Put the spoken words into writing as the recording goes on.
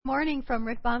Morning from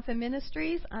Bonfim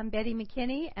Ministries. I'm Betty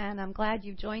McKinney, and I'm glad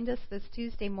you've joined us this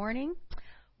Tuesday morning.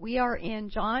 We are in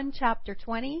John chapter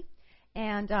 20,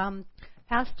 and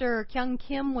Pastor Kyung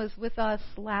Kim was with us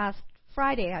last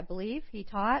Friday, I believe. He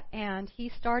taught, and he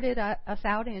started us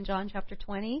out in John chapter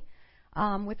 20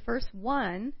 with verse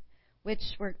 1, which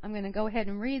I'm going to go ahead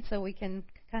and read so we can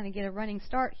kind of get a running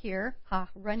start here.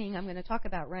 Running, I'm going to talk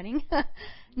about running.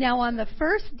 Now, on the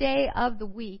first day of the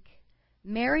week,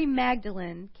 Mary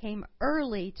Magdalene came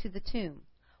early to the tomb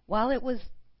while it was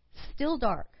still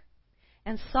dark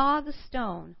and saw the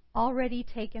stone already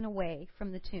taken away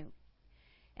from the tomb.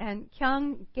 And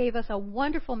Kyung gave us a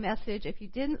wonderful message. If you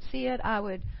didn't see it, I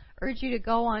would urge you to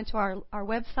go onto our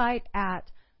website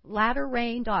at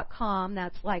latterrain.com.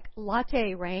 That's like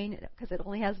latte rain because it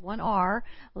only has one R,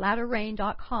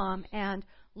 latterrain.com, and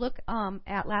look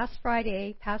at last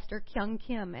Friday, Pastor Kyung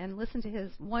Kim, and listen to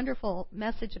his wonderful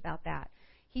message about that.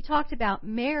 He talked about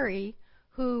Mary,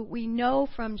 who we know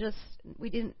from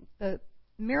the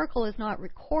miracle is not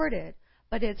recorded,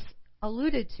 but it's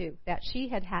alluded to that she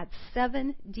had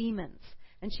 7 demons,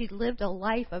 and she'd lived a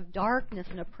life of darkness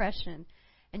and oppression,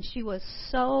 and she was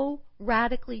so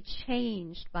radically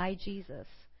changed by Jesus,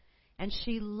 and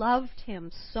she loved him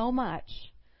so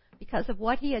much because of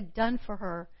what he had done for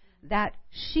her that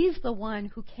she's the one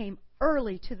who came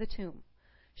early to the tomb.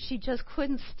 She just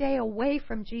couldn't stay away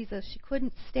from Jesus. She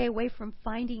couldn't stay away from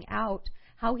finding out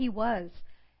how he was.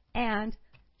 And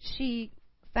she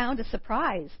found a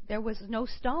surprise. There was no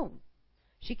stone.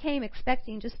 She came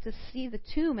expecting just to see the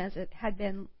tomb as it had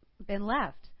been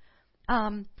left.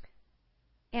 And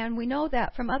we know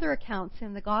that from other accounts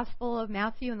in the Gospel of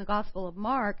Matthew and the Gospel of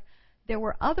Mark, there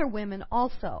were other women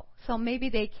also. So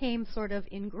maybe they came sort of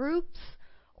in groups,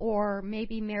 or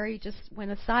maybe Mary just went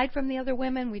aside from the other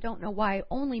women. We don't know why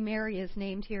only Mary is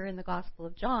named here in the Gospel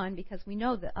of John, because we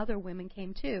know that other women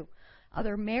came too.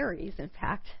 Other Marys, in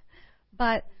fact.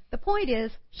 But the point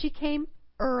is, she came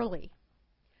early.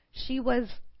 She was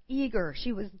eager.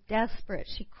 She was desperate.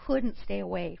 She couldn't stay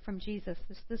away from Jesus.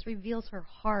 This reveals her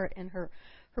heart and her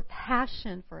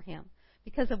passion for him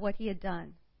because of what he had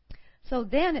done. So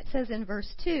then it says in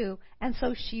verse 2, and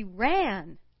so she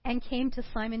ran and came to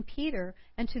Simon Peter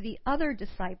and to the other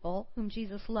disciple whom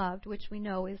Jesus loved, which we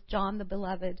know is John the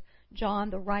Beloved,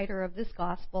 John the writer of this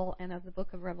gospel and of the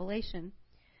book of Revelation.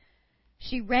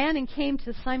 She ran and came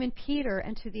to Simon Peter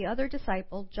and to the other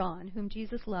disciple, John, whom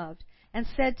Jesus loved, and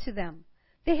said to them,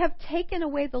 "They have taken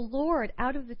away the Lord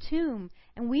out of the tomb,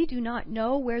 and we do not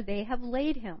know where they have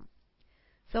laid him."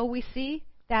 So we see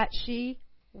that she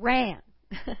ran.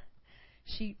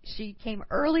 She came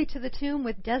early to the tomb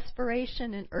with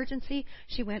desperation and urgency.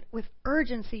 She went with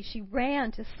urgency. She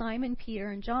ran to Simon,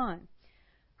 Peter, and John.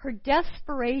 Her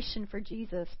desperation for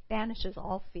Jesus banishes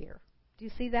all fear. Do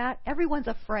you see that? Everyone's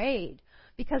afraid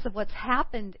because of what's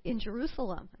happened in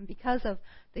Jerusalem and because of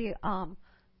the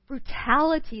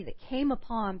brutality that came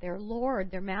upon their Lord,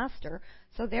 their Master.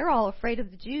 So they're all afraid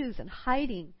of the Jews and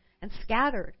hiding and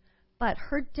scattered. But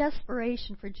her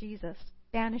desperation for Jesus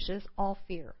banishes all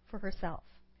fear for herself.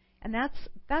 And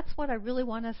that's what I really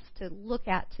want us to look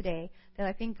at today, that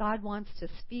I think God wants to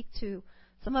speak to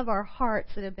some of our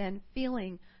hearts that have been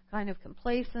feeling kind of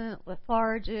complacent,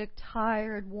 lethargic,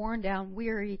 tired, worn down,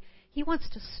 weary. He wants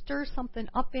to stir something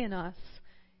up in us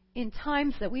in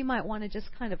times that we might want to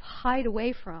just kind of hide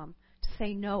away from, to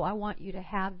say, no, I want you to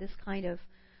have this kind of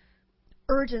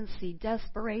urgency,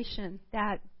 desperation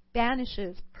that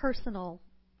banishes personal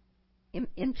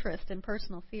interest and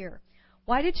personal fear.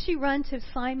 Why did she run to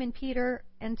Simon Peter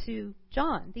and to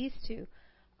John, these two?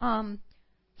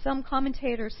 Some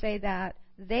commentators say that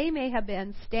they may have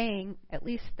been staying, at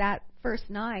least that first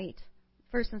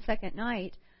and second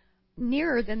night,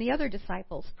 nearer than the other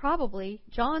disciples. Probably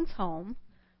John's home,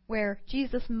 where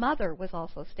Jesus' mother was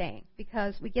also staying,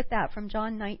 because we get that from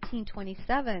John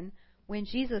 19:27, when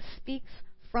Jesus speaks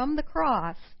from the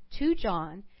cross to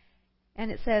John. And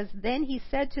it says, "Then he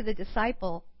said to the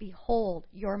disciple, 'Behold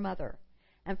your mother.'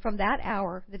 And from that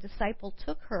hour, the disciple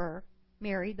took her,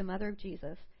 Mary, the mother of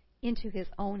Jesus, into his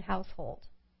own household."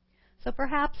 So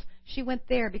perhaps she went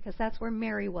there because that's where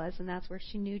Mary was, and that's where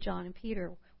she knew John and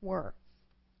Peter were.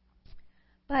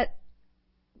 But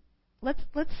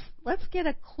let's get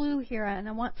a clue here, and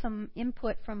I want some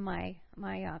input from my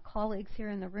colleagues here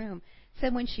in the room. It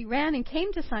said when she ran and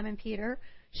came to Simon Peter,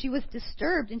 she was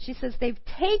disturbed, and she says, "They've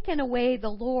taken away the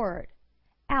Lord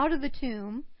out of the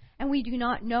tomb, and we do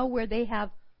not know where they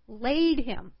have laid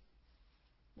him."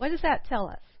 What does that tell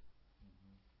us?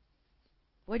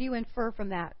 What do you infer from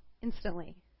that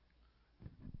instantly?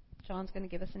 John's going to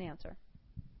give us an answer.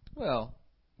 Well,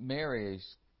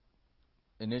 Mary's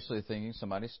initially thinking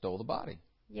somebody stole the body.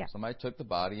 Yeah. Somebody took the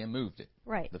body and moved it.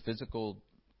 Right. The physical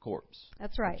corpse.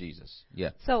 That's right. Of Jesus. Yeah.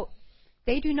 So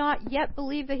they do not yet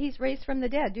believe that he's raised from the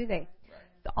dead, do they?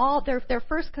 Right. Their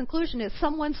first conclusion is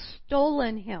someone's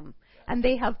stolen him, and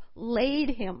they have laid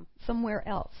him somewhere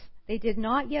else. They did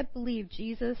not yet believe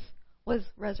Jesus was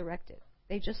resurrected.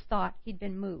 They just thought he'd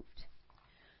been moved.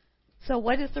 So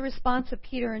what is the response of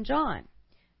Peter and John?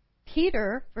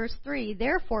 Peter, verse 3,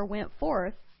 therefore went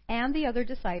forth, and the other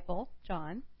disciple,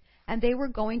 John, and they were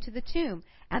going to the tomb,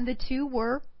 and the two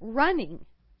were running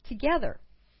together.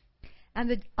 And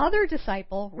the other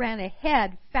disciple ran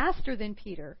ahead faster than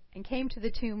Peter and came to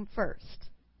the tomb first.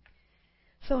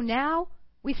 So now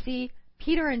we see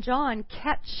Peter and John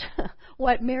catch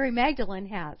what Mary Magdalene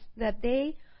has, that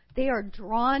they are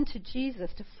drawn to Jesus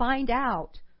to find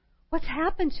out what's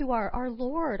happened to our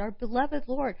Lord, our beloved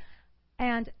Lord.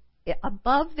 And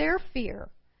above their fear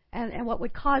and what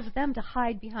would cause them to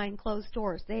hide behind closed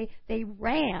doors, they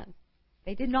ran.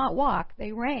 They did not walk,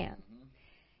 they ran.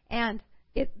 And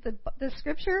the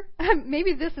scripture,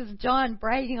 maybe this is John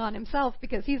bragging on himself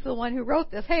because he's the one who wrote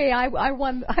this. Hey, I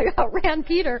outran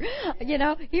Peter.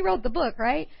 He wrote the book,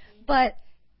 right? But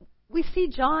we see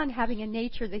John having a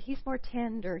nature that he's more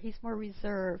tender, he's more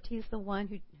reserved. He's the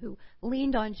one who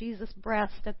leaned on Jesus'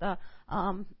 breast at the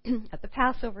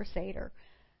Passover Seder.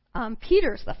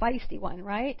 Peter's the feisty one,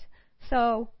 right?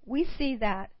 So we see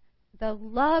that the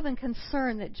love and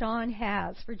concern that John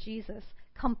has for Jesus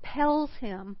compels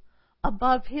him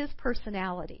above his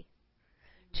personality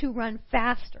to run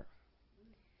faster.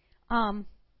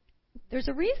 There's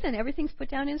a reason everything's put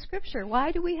down in Scripture.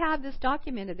 Why do we have this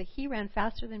documented that he ran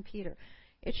faster than Peter?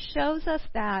 It shows us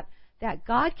that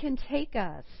God can take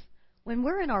us when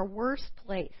we're in our worst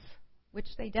place, which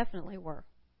they definitely were.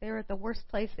 They were at the worst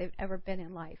place they've ever been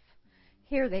in life.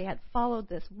 Here they had followed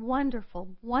this wonderful,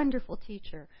 wonderful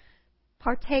teacher,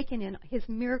 partaken in his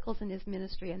miracles and his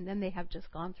ministry, and then they have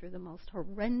just gone through the most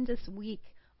horrendous week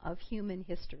of human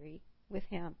history with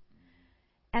him.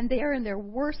 And they are in their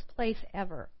worst place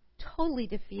ever, totally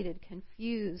defeated,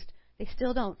 confused. They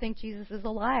still don't think Jesus is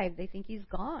alive. They think he's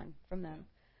gone from them.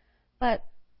 But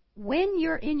when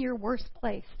you're in your worst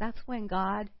place, that's when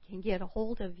God can get a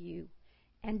hold of you,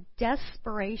 and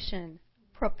desperation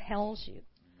propels you.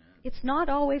 It's not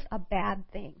always a bad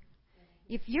thing.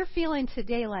 If you're feeling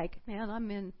today like, man,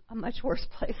 I'm in a much worse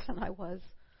place than I was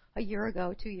a year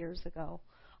ago, 2 years ago.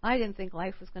 I didn't think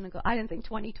life was going to go. I didn't think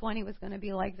 2020 was going to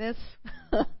be like this.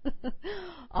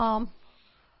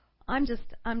 I'm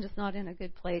just not in a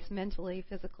good place mentally,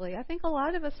 physically. I think a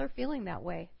lot of us are feeling that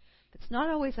way. It's not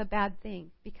always a bad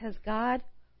thing because God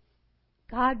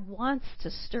wants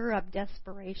to stir up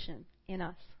desperation in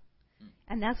us.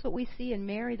 And that's what we see in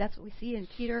Mary, that's what we see in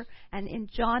Peter and in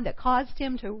John that caused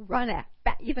him to run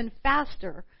even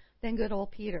faster than good old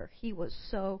Peter. He was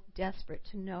so desperate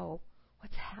to know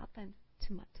what's happened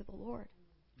to the Lord.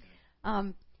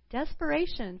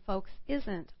 Desperation, folks,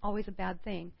 isn't always a bad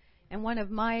thing. And one of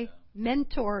my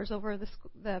mentors over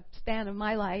the span of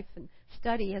my life and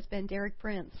study has been Derek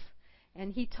Prince.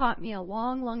 And he taught me a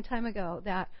long, long time ago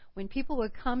that when people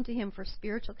would come to him for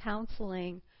spiritual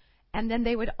counseling, and then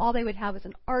all they would have is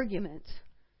an argument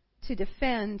to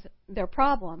defend their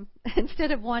problem,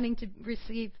 instead of wanting to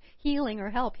receive healing or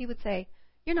help, he would say,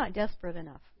 you're not desperate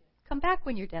enough. Come back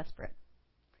when you're desperate.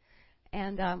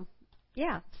 And, so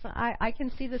I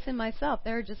can see this in myself.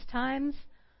 There are just times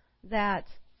that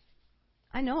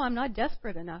I know I'm not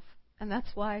desperate enough, and that's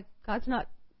why God's not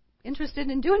interested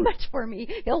in doing much for me.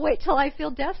 He'll wait till I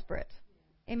feel desperate.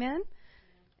 Amen?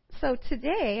 So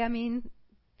today,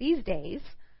 these days,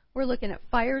 we're looking at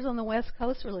fires on the West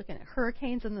Coast. We're looking at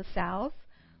hurricanes in the South.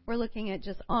 We're looking at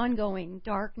just ongoing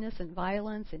darkness and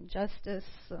violence, injustice,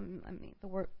 the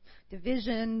word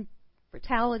division,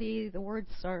 brutality. The words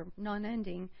are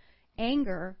non-ending.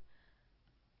 Anger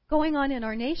going on in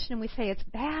our nation. We say it's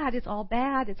bad. It's all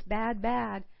bad. It's bad,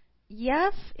 bad.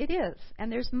 Yes, it is. And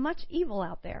there's much evil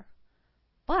out there.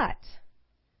 But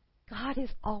God is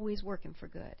always working for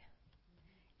good.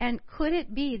 And could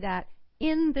it be that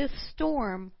in this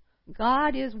storm,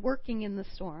 God is working in the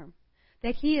storm,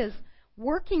 that He is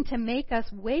working to make us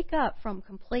wake up from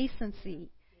complacency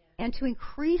and to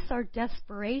increase our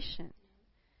desperation?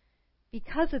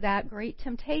 Because of that great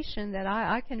temptation that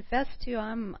I confess to,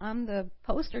 I'm the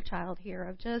poster child here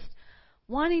of just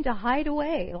wanting to hide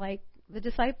away like the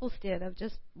disciples did, of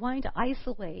just wanting to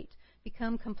isolate,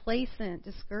 become complacent,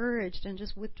 discouraged, and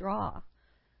just withdraw.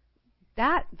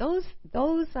 Those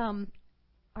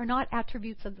are not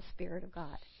attributes of the Spirit of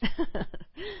God.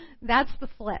 That's the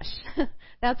flesh.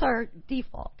 That's our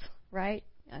default, right?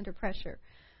 Under pressure.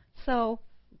 So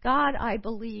God, I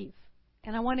believe.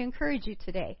 And I want to encourage you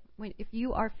today. If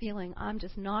you are feeling, I'm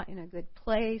just not in a good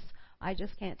place, I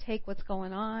just can't take what's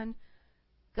going on,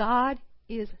 God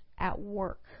is at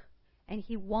work. And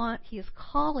He is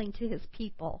calling to His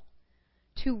people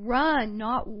to run,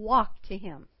 not walk to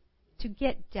Him, to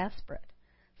get desperate.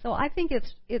 So I think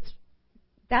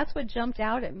that's what jumped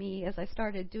out at me as I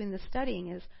started doing the studying,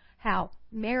 is how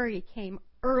Mary came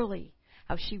early,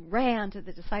 how she ran to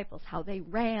the disciples, how they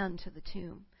ran to the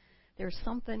tomb. There's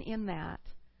something in that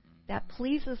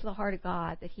pleases the heart of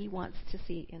God that He wants to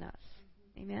see in us.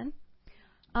 Amen?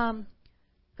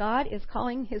 God is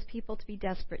calling His people to be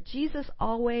desperate. Jesus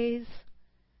always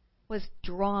was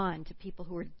drawn to people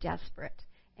who were desperate.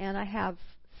 And I have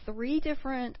 3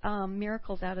 different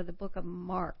miracles out of the book of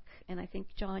Mark. And I think,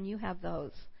 John, you have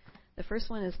those. The first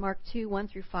one is Mark 2, 1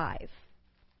 through 5.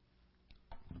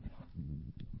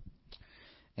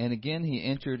 And again he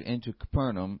entered into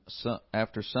Capernaum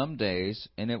after some days,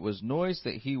 and it was noised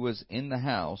that he was in the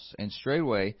house, and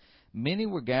straightway many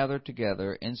were gathered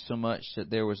together, insomuch that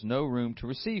there was no room to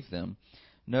receive them,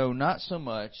 no, not so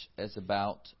much as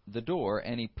about the door.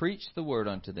 And he preached the word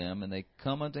unto them, and they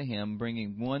come unto him,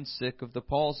 bringing one sick of the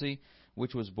palsy,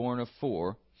 which was born of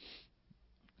 4,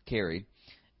 carried.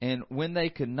 And when they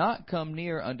could not come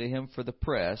near unto him for the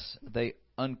press, they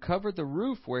uncovered the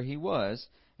roof where he was,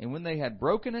 and when they had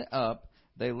broken it up,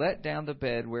 they let down the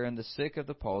bed wherein the sick of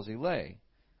the palsy lay.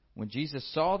 When Jesus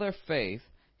saw their faith,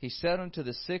 He said unto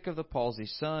the sick of the palsy,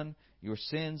 Son, your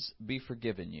sins be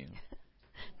forgiven you.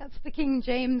 That's the King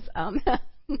James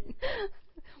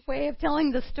way of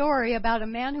telling the story about a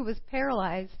man who was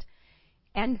paralyzed.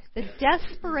 And the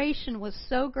desperation was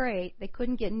so great, they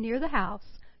couldn't get near the house.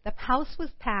 The house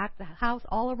was packed. The house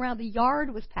all around, the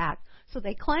yard was packed. So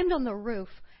they climbed on the roof.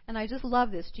 And I just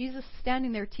love this. Jesus is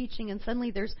standing there teaching, and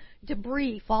suddenly there's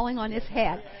debris falling on His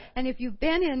head. And if you've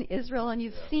been in Israel and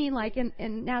you've seen, like in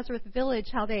Nazareth Village,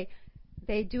 how they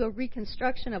do a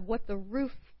reconstruction of what the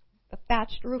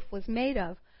thatched roof was made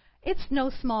of, it's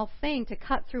no small thing to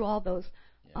cut through all those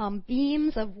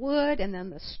beams of wood, and then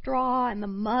the straw and the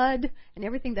mud and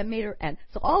everything that made it. And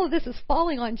so all of this is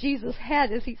falling on Jesus'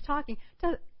 head as He's talking.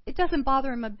 It doesn't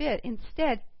bother Him a bit.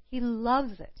 Instead, He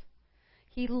loves it.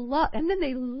 And then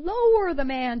they lower the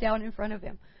man down in front of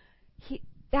Him.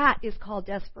 That is called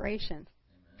desperation.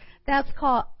 Amen. That's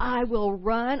called, I will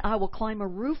run, I will climb a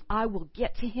roof, I will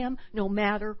get to Him no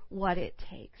matter what it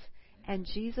takes. And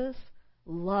Jesus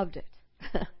loved it.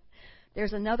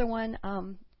 There's another one,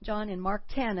 John, in Mark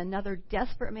 10, another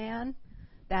desperate man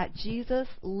that Jesus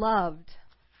loved.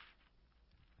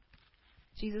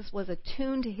 Jesus was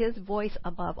attuned to His voice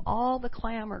above all the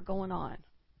clamor going on.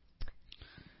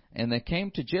 And they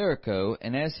came to Jericho,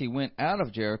 and as he went out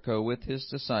of Jericho with his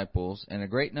disciples and a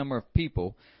great number of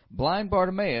people, blind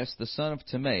Bartimaeus, the son of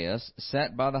Timaeus,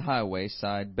 sat by the highway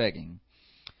side begging.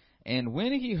 And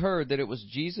when he heard that it was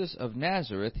Jesus of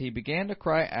Nazareth, he began to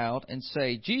cry out and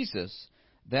say, Jesus,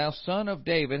 thou son of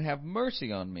David, have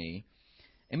mercy on me.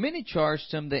 And many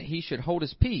charged him that he should hold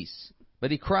his peace.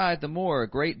 But he cried the more a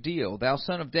great deal, Thou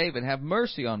son of David, have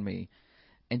mercy on me.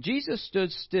 And Jesus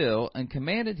stood still and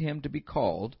commanded him to be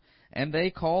called. And they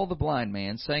called the blind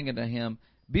man, saying unto him,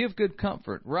 Be of good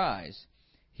comfort, rise,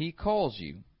 he calls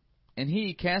you. And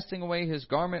he, casting away his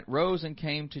garment, rose and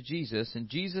came to Jesus. And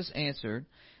Jesus answered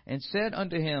and said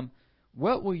unto him,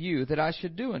 What will you that I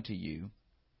should do unto you?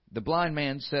 The blind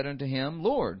man said unto him,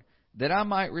 Lord, that I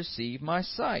might receive my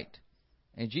sight.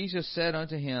 And Jesus said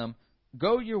unto him,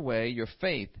 Go your way, your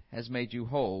faith has made you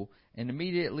whole. And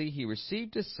immediately he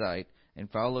received his sight and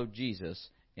followed Jesus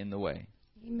in the way.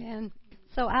 Amen.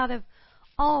 So out of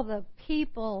all the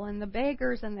people and the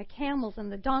beggars and the camels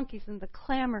and the donkeys and the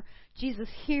clamor, Jesus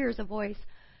hears a voice,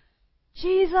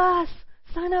 Jesus,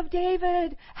 Son of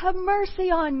David, have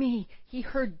mercy on me. He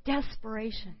heard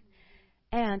desperation.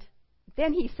 And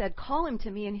then he said, Call him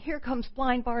to me. And here comes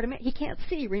blind Bartimaeus. He can't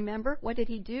see, remember? What did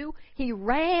he do? He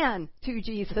ran to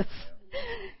Jesus.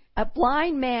 A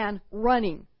blind man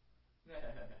running.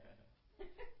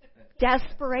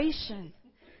 Desperation.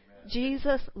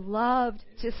 Jesus loved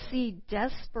to see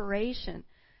desperation,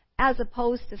 as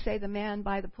opposed to, say, the man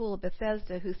by the pool of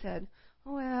Bethesda who said,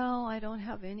 Well, I don't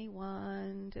have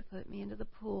anyone to put me into the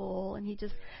pool. And he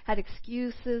just had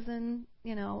excuses and,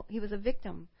 he was a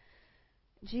victim.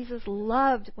 Jesus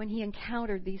loved when he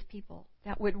encountered these people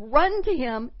that would run to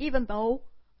him even though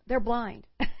they're blind.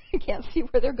 You can't see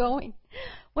where they're going.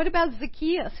 What about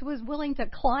Zacchaeus, who was willing to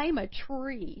climb a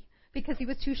tree because he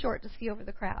was too short to see over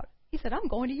the crowd? He said, I'm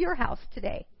going to your house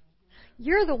today.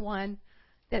 You're the one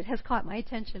that has caught my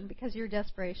attention because of your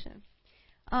desperation.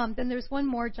 Then there's one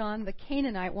more, John, the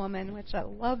Canaanite woman, which I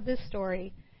love this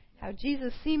story. how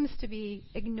Jesus seems to be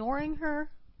ignoring her,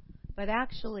 but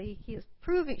actually he is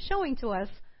showing to us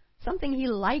something he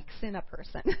likes in a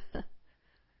person.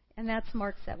 And that's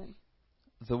Mark 7.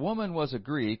 The woman was a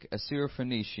Greek, a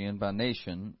Syrophoenician by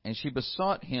nation, and she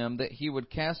besought him that he would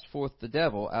cast forth the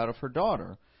devil out of her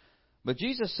daughter. But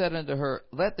Jesus said unto her,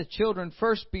 Let the children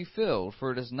first be filled,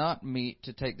 for it is not meet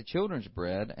to take the children's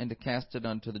bread and to cast it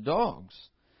unto the dogs.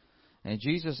 And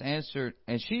she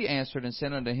answered and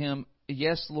said unto him,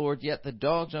 Yes, Lord, yet the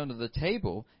dogs under the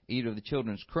table eat of the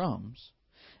children's crumbs.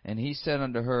 And he said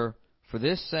unto her, For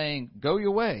this saying, Go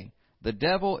your way, the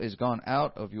devil is gone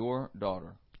out of your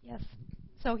daughter. Yes.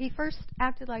 So he first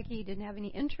acted like he didn't have any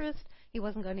interest. He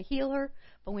wasn't going to heal her.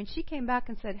 But when she came back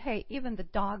and said, Hey, even the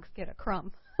dogs get a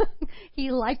crumb,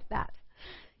 he liked that.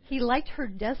 He liked her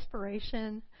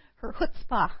desperation, her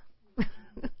chutzpah,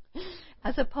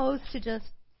 as opposed to just,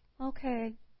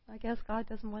 okay, I guess God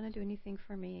doesn't want to do anything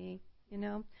for me,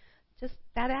 just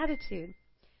that attitude.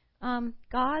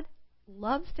 God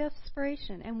loves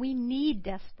desperation, and we need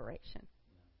desperation.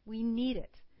 We need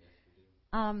it.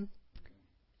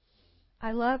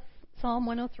 I love Psalm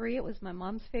 103. It was my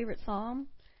mom's favorite psalm.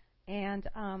 And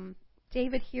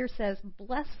David here says,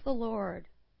 Bless the Lord,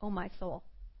 O my soul,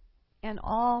 and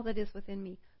all that is within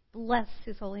me. Bless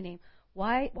his holy name.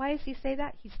 Why does he say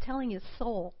that? He's telling his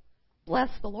soul, bless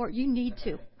the Lord. You need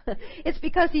to. It's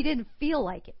because he didn't feel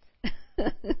like it.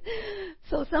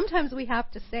 So sometimes we have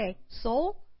to say,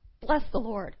 soul, bless the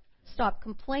Lord. Stop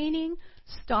complaining.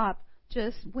 Stop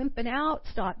just wimping out.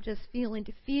 Stop just feeling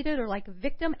defeated or like a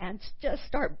victim, and just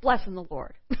start blessing the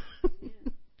Lord.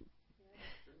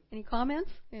 Any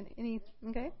comments?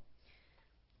 Okay?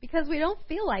 Because we don't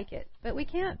feel like it, but we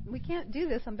can't do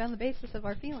this on the basis of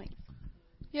our feelings.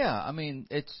 Yeah, I mean,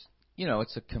 it's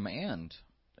a command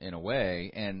in a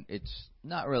way, and it's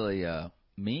not really a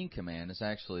mean command. It's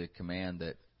actually a command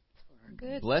that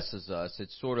blesses us.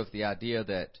 It's sort of the idea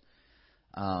that,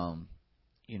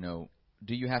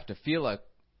 do you have to feel like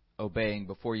obeying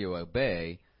before you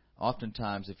obey?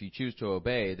 Oftentimes, if you choose to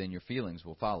obey, then your feelings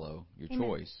will follow your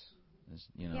choice.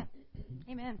 Yeah.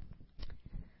 Amen.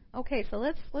 Okay, so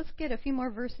let's get a few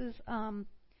more verses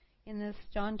in this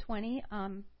John 20,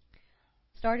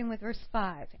 starting with verse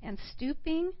 5. And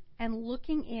stooping and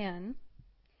looking in,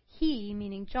 he,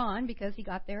 meaning John, because he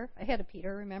got there ahead of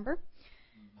Peter, remember?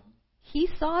 He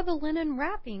saw the linen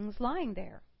wrappings lying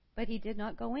there, but he did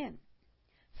not go in.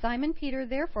 Simon Peter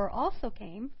therefore also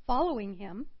came, following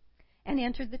him, and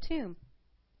entered the tomb.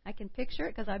 I can picture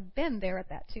it because I've been there at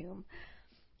that tomb.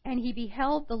 And he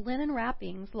beheld the linen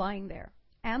wrappings lying there,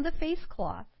 and the face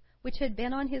cloth which had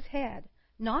been on his head,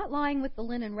 not lying with the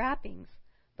linen wrappings,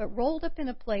 but rolled up in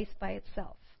a place by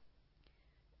itself.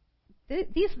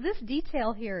 This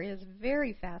detail here is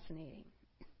very fascinating.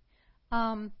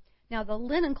 Now, the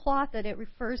linen cloth that it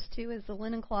refers to is the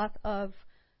linen cloth of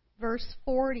verse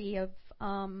 40 of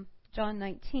John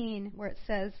 19, where it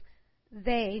says,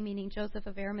 They, meaning Joseph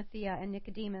of Arimathea and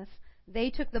Nicodemus, they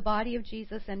took the body of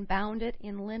Jesus and bound it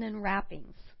in linen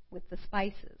wrappings with the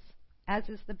spices, as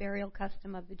is the burial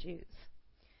custom of the Jews.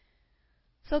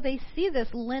 So they see this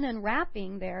linen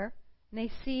wrapping there, and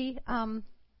they see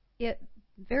it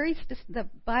the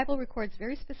Bible records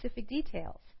very specific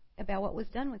details about what was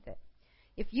done with it.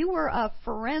 If you were a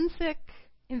forensic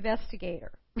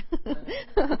investigator,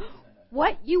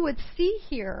 what you would see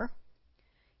here,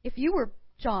 if you were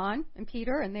John and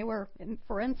Peter and they were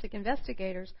forensic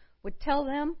investigators, would tell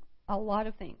them a lot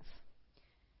of things.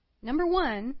 Number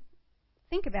one,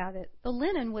 think about it. The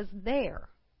linen was there.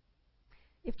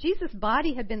 If Jesus'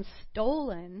 body had been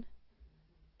stolen,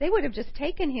 they would have just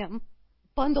taken him,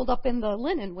 bundled up in the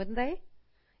linen, wouldn't they?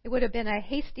 It would have been a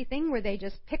hasty thing where they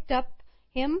just picked up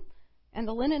him and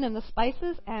the linen and the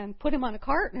spices and put him on a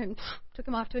cart and took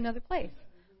him off to another place.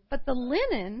 But the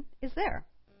linen is there.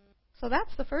 So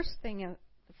that's the first thing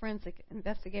the forensic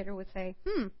investigator would say,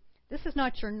 this is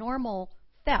not your normal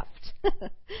theft.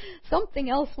 Something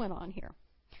else went on here.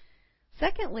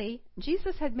 Secondly,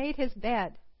 Jesus had made his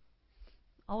bed.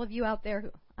 All of you out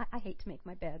there, I hate to make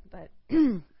my bed, but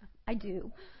I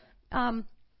do.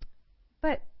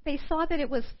 But they saw that it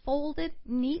was folded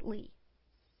neatly.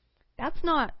 That's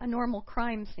not a normal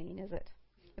crime scene, is it?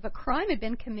 If a crime had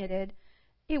been committed,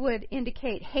 it would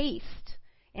indicate haste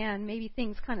and maybe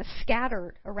things kind of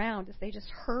scattered around as they just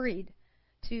hurried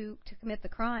to commit the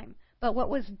crime. But what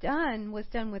was done with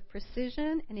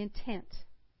precision and intent.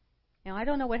 Now, I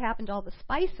don't know what happened to all the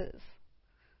spices.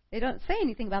 They don't say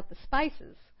anything about the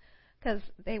spices because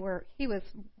he was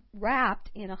wrapped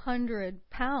in 100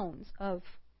 pounds of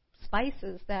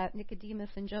spices that Nicodemus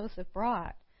and Joseph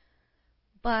brought.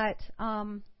 But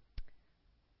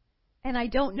And I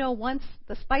don't know, once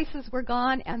the spices were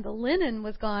gone and the linen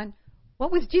was gone,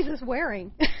 what was Jesus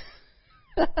wearing?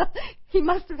 He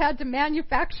must have had to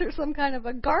manufacture some kind of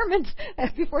a garment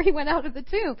before he went out of the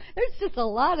tomb. There's just a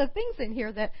lot of things in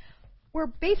here that were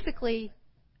basically,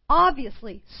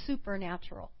 obviously,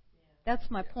 supernatural. That's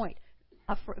my point.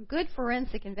 A good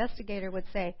forensic investigator would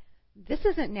say, this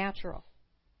isn't natural.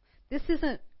 This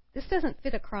doesn't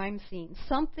fit a crime scene.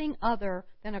 Something other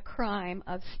than a crime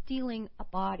of stealing a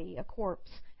body, a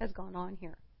corpse, has gone on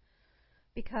here.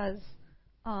 Because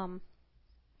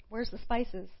where's the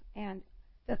spices? And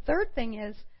the third thing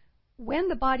is, when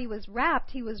the body was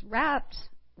wrapped, he was wrapped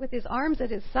with his arms at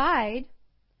his side.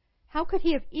 How could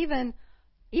he have even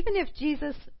if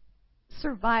Jesus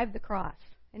survived the cross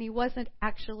and he wasn't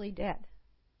actually dead?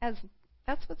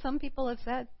 That's what some people have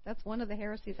said. That's one of the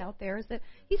heresies out there, is that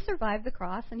he survived the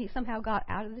cross and he somehow got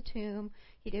out of the tomb.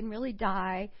 He didn't really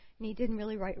die and he didn't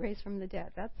really rise from the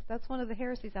dead. That's one of the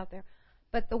heresies out there.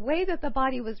 But the way that the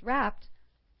body was wrapped,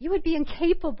 you would be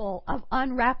incapable of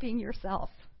unwrapping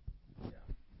yourself.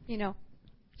 You know,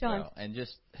 John. Well, and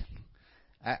just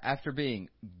after being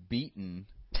beaten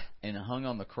and hung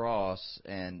on the cross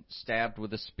and stabbed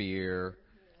with a spear,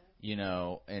 you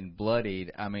know, and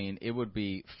bloodied, I mean, it would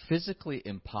be physically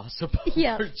impossible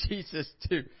for Jesus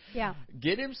to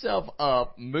get himself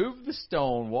up, move the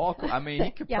stone, walk. I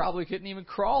mean, he probably couldn't even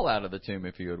crawl out of the tomb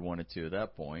if he had wanted to at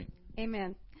that point.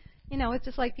 Amen. You know, it's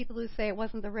just like people who say it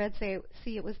wasn't the Red Sea,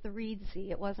 it was the Reed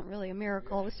Sea. It wasn't really a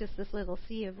miracle. It was just this little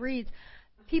sea of reeds.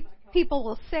 People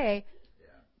will say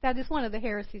that is one of the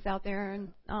heresies out there,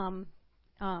 and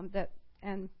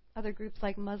and other groups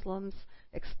like Muslims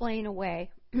explain away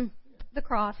the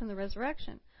cross and the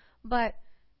resurrection. But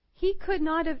he could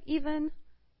not have even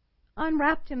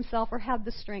unwrapped himself or had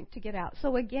the strength to get out.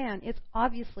 So again, it's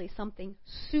obviously something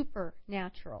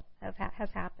supernatural has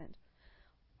happened.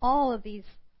 All of these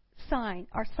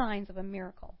are signs of a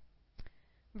miracle.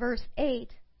 Verse 8,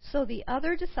 so the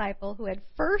other disciple who had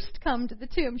first come to the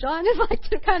tomb, John is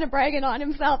like kind of bragging on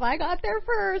himself, I got there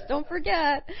first, don't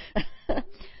forget.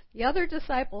 The other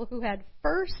disciple who had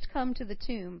first come to the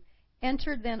tomb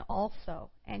entered then also,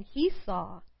 and he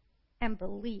saw and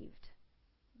believed.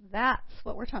 That's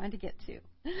what we're trying to get to.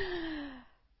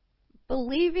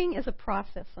 Believing is a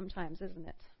process sometimes, isn't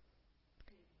it?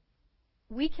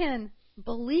 We can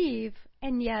believe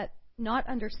and yet not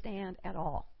understand at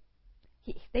all.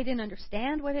 They didn't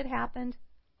understand what had happened,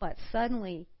 but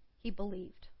suddenly he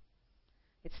believed.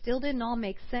 It still didn't all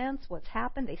make sense, what's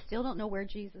happened. They still don't know where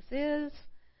Jesus is.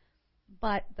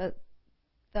 But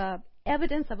the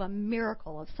evidence of a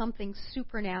miracle, of something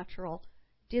supernatural,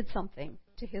 did something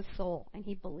to his soul, and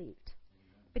he believed.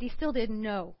 But he still didn't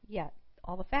know yet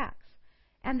all the facts.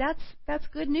 And that's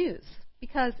good news,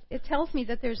 because it tells me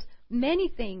that there's many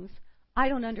things I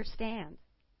don't understand,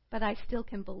 but I still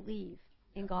can believe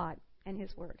in God and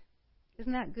His Word.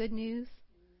 Isn't that good news?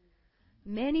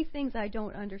 Many things I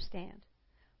don't understand.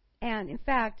 And in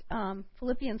fact,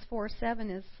 Philippians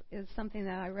 4:7 is something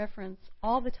that I reference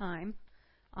all the time.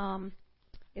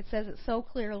 It says it so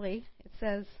clearly. It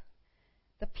says,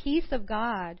 the peace of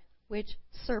God which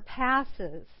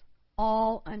surpasses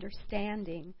all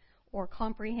understanding or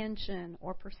comprehension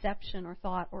or perception or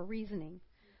thought or reasoning.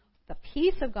 The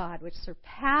peace of God which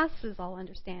surpasses all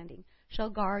understanding shall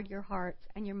guard your hearts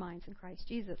and your minds in Christ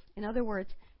Jesus. In other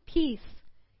words, peace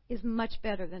is much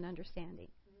better than understanding.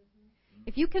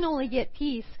 If you can only get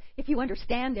peace if you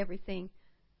understand everything,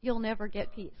 you'll never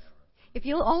get peace. If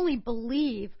you'll only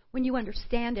believe when you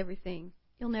understand everything,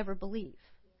 you'll never believe.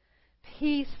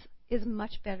 Peace is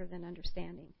much better than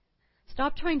understanding.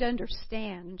 Stop trying to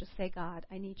understand and just say, God,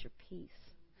 I need your peace.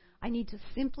 I need to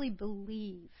simply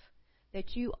believe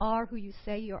that you are who you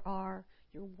say you are.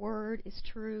 Your word is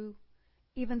true.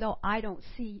 Even though I don't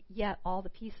see yet all the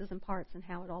pieces and parts and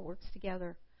how it all works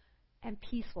together. And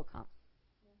peace will come.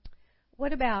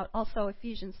 What about also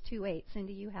Ephesians 2:8?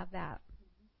 Cindy, you have that.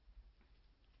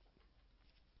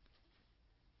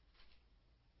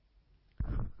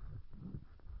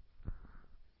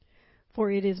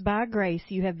 For it is by grace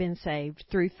you have been saved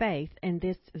through faith, and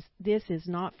this is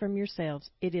not from yourselves.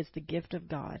 It is the gift of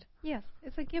God. Yes,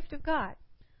 it's a gift of God.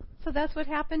 So that's what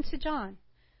happened to John.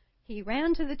 He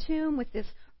ran to the tomb with this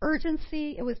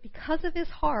urgency. It was because of his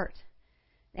heart,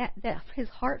 that his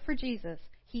heart for Jesus.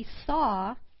 He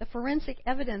saw the forensic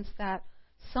evidence that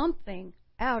something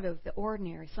out of the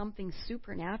ordinary, something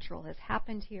supernatural has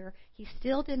happened here. He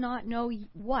still did not know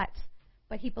what,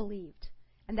 but he believed.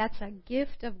 And that's a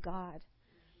gift of God,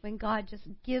 when God just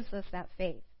gives us that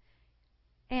faith.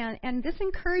 And this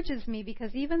encourages me,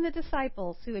 because even the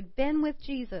disciples who had been with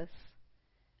Jesus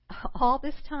all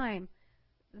this time,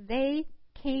 they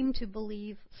came to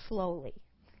believe slowly.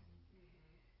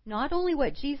 Not only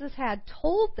what Jesus had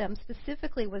told them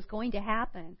specifically was going to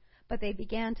happen, but they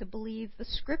began to believe the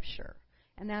Scripture.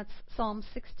 And that's Psalm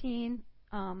 16,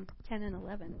 10 and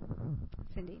 11.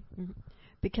 Cindy.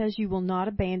 Because you will not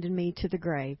abandon me to the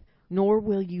grave, nor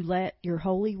will you let your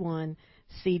Holy One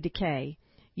see decay.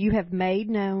 You have made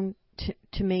known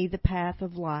to me the path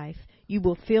of life. You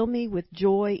will fill me with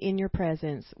joy in your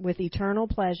presence, with eternal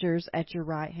pleasures at your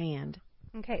right hand.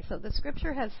 Okay, so the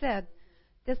Scripture has said,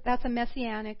 that's a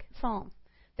messianic psalm,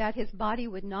 that his body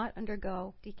would not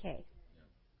undergo decay.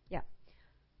 Yeah.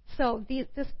 So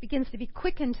this begins to be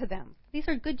quickened to them. These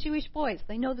are good Jewish boys.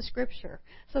 They know the Scripture.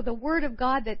 So the Word of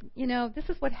God that, this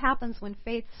is what happens when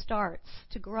faith starts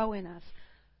to grow in us.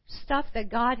 Stuff that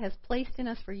God has placed in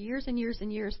us for years and years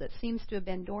and years that seems to have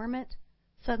been dormant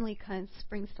suddenly kind of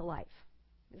springs to life.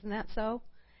 Isn't that so?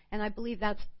 And I believe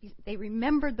they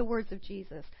remembered the words of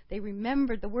Jesus. They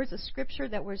remembered the words of Scripture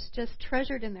that was just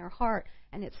treasured in their heart.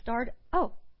 And it started,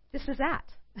 this is that.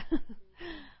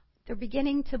 They're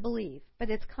beginning to believe, but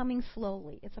it's coming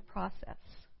slowly. It's a process.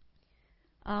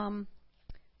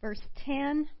 Verse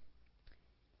 10.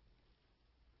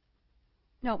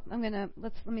 No, let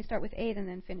me start with 8 and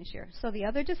then finish here. So the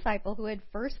other disciple who had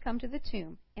first come to the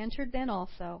tomb entered then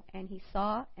also, and he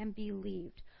saw and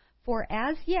believed. For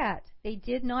as yet they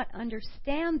did not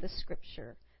understand the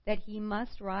Scripture, that he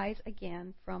must rise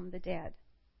again from the dead.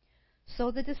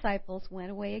 So the disciples went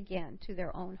away again to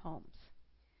their own homes.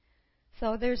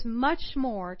 So there's much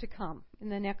more to come in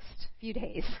the next few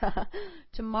days.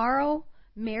 Tomorrow,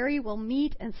 Mary will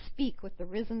meet and speak with the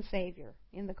risen Savior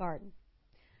in the garden.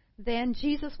 Then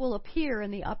Jesus will appear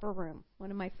in the upper room, one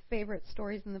of my favorite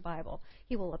stories in the Bible.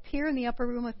 He will appear in the upper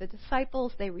room with the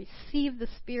disciples. They receive the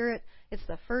Spirit. It's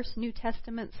the first New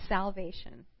Testament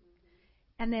salvation.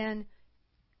 And then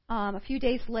a few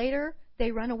days later,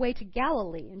 they run away to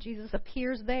Galilee, and Jesus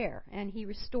appears there, and he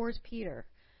restores Peter.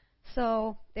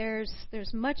 So there's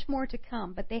much more to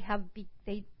come, but they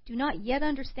do not yet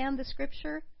understand the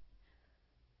Scripture,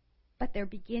 but they're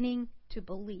beginning to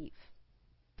believe.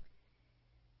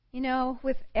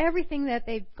 With everything that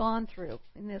they've gone through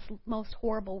in this most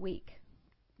horrible week,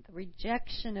 the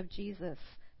rejection of Jesus,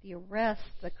 the arrest,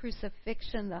 the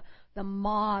crucifixion, the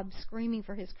mob screaming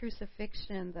for his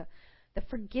crucifixion, the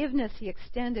forgiveness he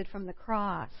extended from the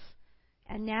cross,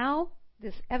 and now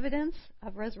this evidence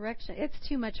of resurrection, it's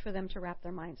too much for them to wrap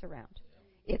their minds around.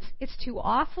 It's too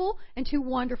awful and too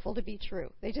wonderful to be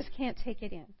true. They just can't take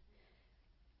it in.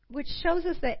 Which shows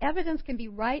us that evidence can be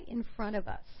right in front of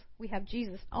us. We have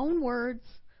Jesus' own words,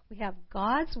 we have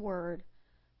God's word,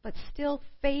 but still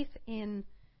faith in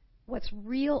what's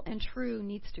real and true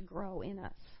needs to grow in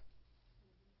us.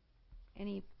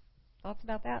 Any thoughts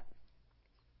about that?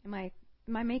 Am I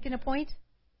making a point?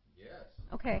 Yes.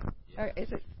 Okay. Yes.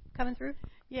 Is it coming through?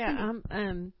 Yeah,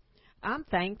 I'm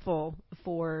thankful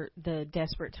for the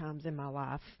desperate times in my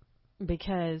life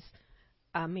because,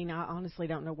 I honestly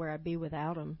don't know where I'd be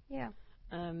without them. Yeah.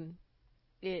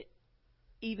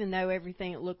 Even though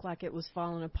everything it looked like it was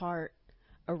falling apart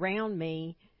around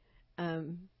me,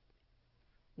 even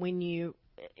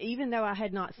though I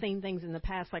had not seen things in the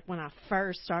past, like when I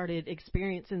first started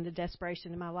experiencing the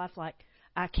desperation in my life, like,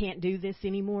 I can't do this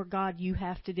anymore. God, you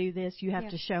have to do this. You have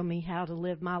to show me how to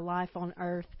live my life on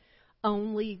earth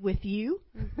only with you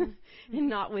and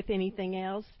not with anything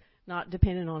else, not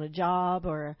dependent on a job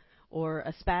or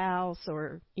a spouse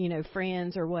or,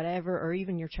 friends or whatever, or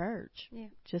even your church. Yeah.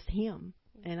 Just him.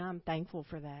 And I'm thankful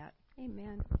for that.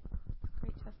 Amen.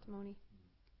 Great testimony.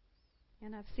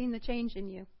 And I've seen the change in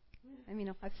you.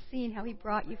 I've seen how he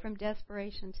brought you from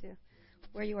desperation to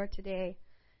where you are today.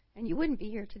 And you wouldn't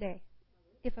be here today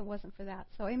if it wasn't for that.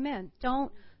 So amen.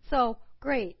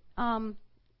 Great.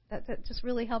 That just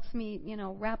really helps me,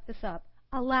 wrap this up.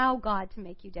 Allow God to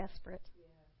make you desperate.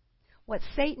 What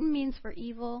Satan means for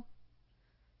evil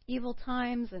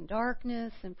times and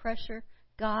darkness and pressure,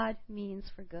 God means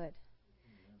for good.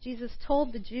 Jesus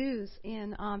told the Jews he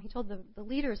told the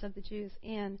leaders of the Jews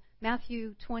in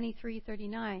Matthew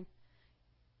 23:39,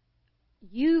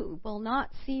 you will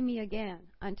not see me again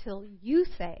until you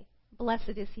say,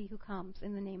 blessed is he who comes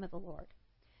in the name of the Lord.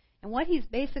 And what he's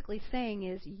basically saying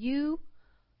is, you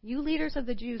leaders of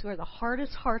the Jews who are the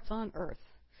hardest hearts on earth,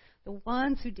 the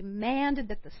ones who demanded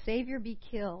that the Savior be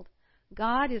killed,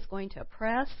 God is going to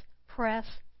press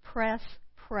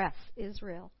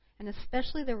Israel, and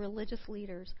especially the religious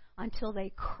leaders, until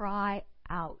they cry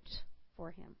out for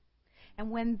him.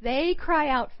 And when they cry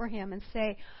out for him and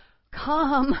say,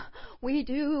 come, we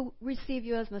do receive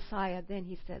you as Messiah, then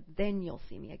he said, then you'll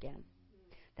see me again.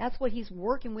 That's what he's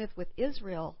working with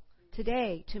Israel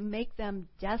today to make them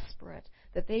desperate,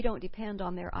 that they don't depend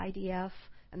on their IDF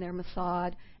and their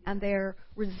Mossad and their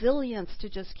resilience to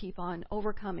just keep on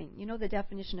overcoming. You know, the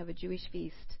definition of a Jewish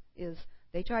feast is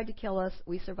they tried to kill us,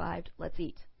 we survived, let's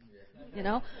eat. You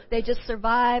know, they just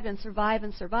survive and survive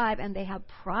and survive, and they have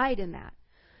pride in that.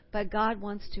 But God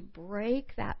wants to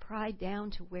break that pride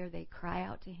down to where they cry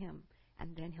out to Him,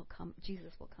 and then He'll come.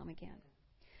 Jesus will come again.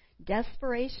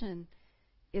 Desperation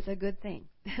is a good thing.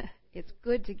 It's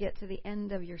good to get to the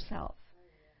end of yourself.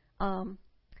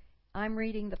 I'm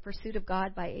reading The Pursuit of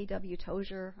God by A.W.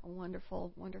 Tozer, a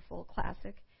wonderful, wonderful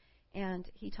classic, and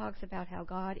he talks about how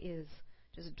God is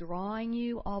just drawing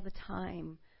you all the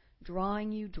time,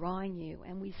 drawing you,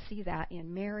 and we see that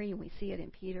in Mary, and we see it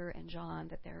in Peter and John,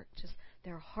 that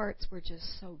their hearts were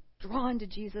just so drawn to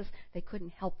Jesus they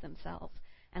couldn't help themselves.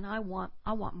 And I want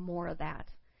more of that.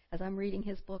 As I'm reading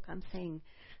his book, I'm saying,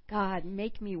 God,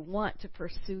 make me want to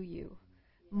pursue you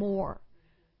more.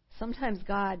 Sometimes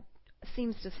God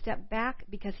seems to step back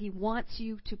because He wants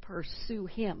you to pursue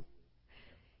Him.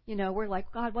 You know, we're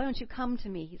like, God, why don't you come to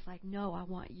me? He's like, no, I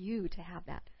want you to have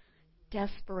that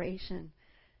desperation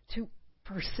to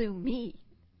pursue me.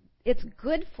 It's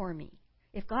good for me.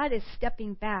 If God is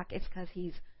stepping back, it's because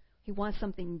He wants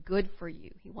something good for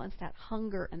you. He wants that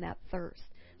hunger and that thirst.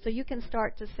 So you can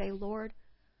start to say, Lord,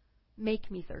 make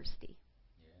me thirsty.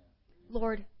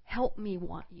 Lord, help me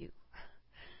want you.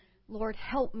 Lord,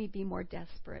 help me be more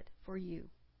desperate for you.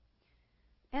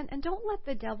 And don't let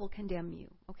the devil condemn you,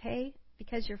 okay?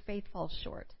 Because your faith falls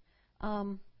short.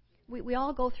 We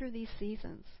all go through these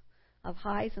seasons of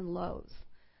highs and lows,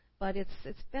 but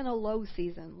it's been a low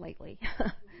season lately.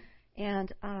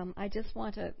 And I just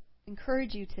want to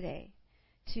encourage you today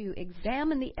to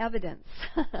examine the evidence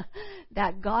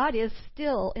that God is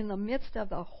still in the midst of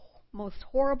the most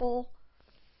horrible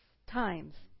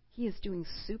times. He is doing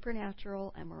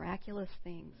supernatural and miraculous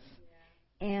things.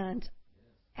 And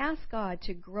ask God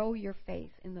to grow your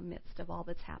faith in the midst of all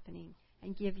that's happening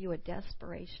and give you a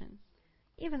desperation.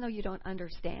 Even though you don't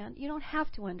understand, you don't have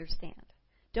to understand.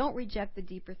 Don't reject the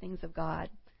deeper things of God,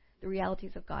 the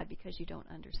realities of God, because you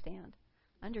don't understand.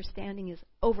 Understanding is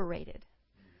overrated.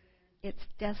 It's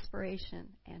desperation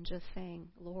and just saying,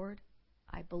 Lord,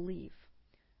 I believe.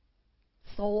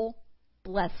 Soul,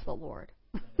 bless the Lord.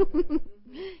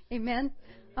 Amen.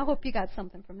 I hope you got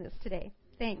something from this today.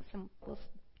 Thanks. And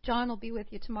John will be with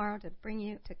you tomorrow to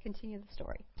continue the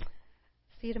story.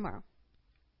 See you tomorrow.